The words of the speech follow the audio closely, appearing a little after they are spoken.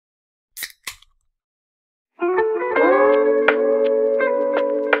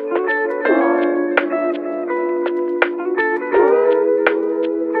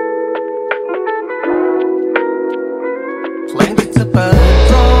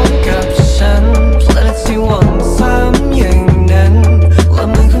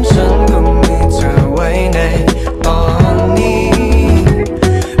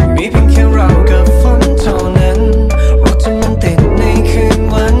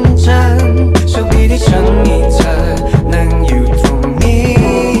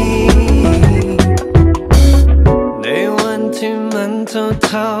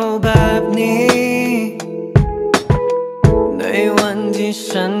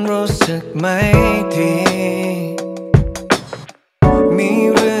รู้สึกไม่ดีมี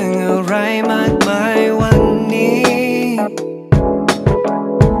เรื่องอะไรมากมายวันนี้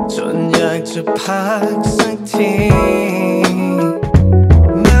จนอยากจะพักสักที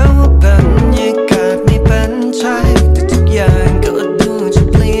แม้ว่าบรรยากาศไม่เป็นใจแต่ทุกอย่างก็ดูจะ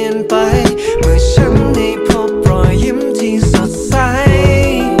เปลี่ยนไปเมื่อฉันได้พบรอยยิ้มที่สดใส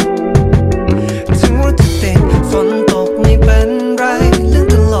ถึงว่าจะติดฝนตกไม่เป็นไรเรื่อง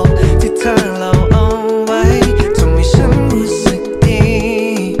ตลกที่เธอเล่าเอาไว้ทำให้ฉันรู้สึกดี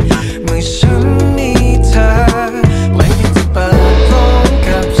เมื่อฉันมีเธอเพลงที่จะเปิดร้อง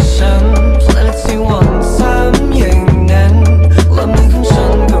กับฉันเพลงที่วนซ้ำอย่างนั้นและมือของฉั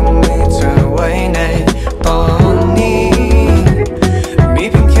นก็มีเธอไว้ในตอนนี้มี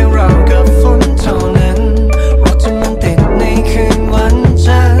เพียงแค่เรากับฝนเท่านั้นรถที่มันติดในคืนวัน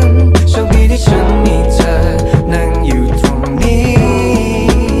จันทร์โชคดีที่ฉันมีเธอนั่งอยู่ตรงนี้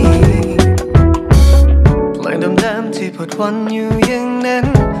เพลงเดิมๆที่พดวนอยู่อย่างนั้น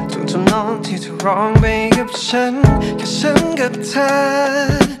ทุกทำนองที่เธอร้องไปกับฉันแค่ฉันกับเธอ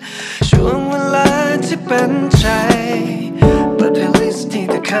ช่วงเวลาที่เป็นใจเปิดเพลย์ลิสต์ที่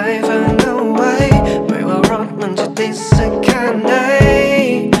เธอเคยฟัง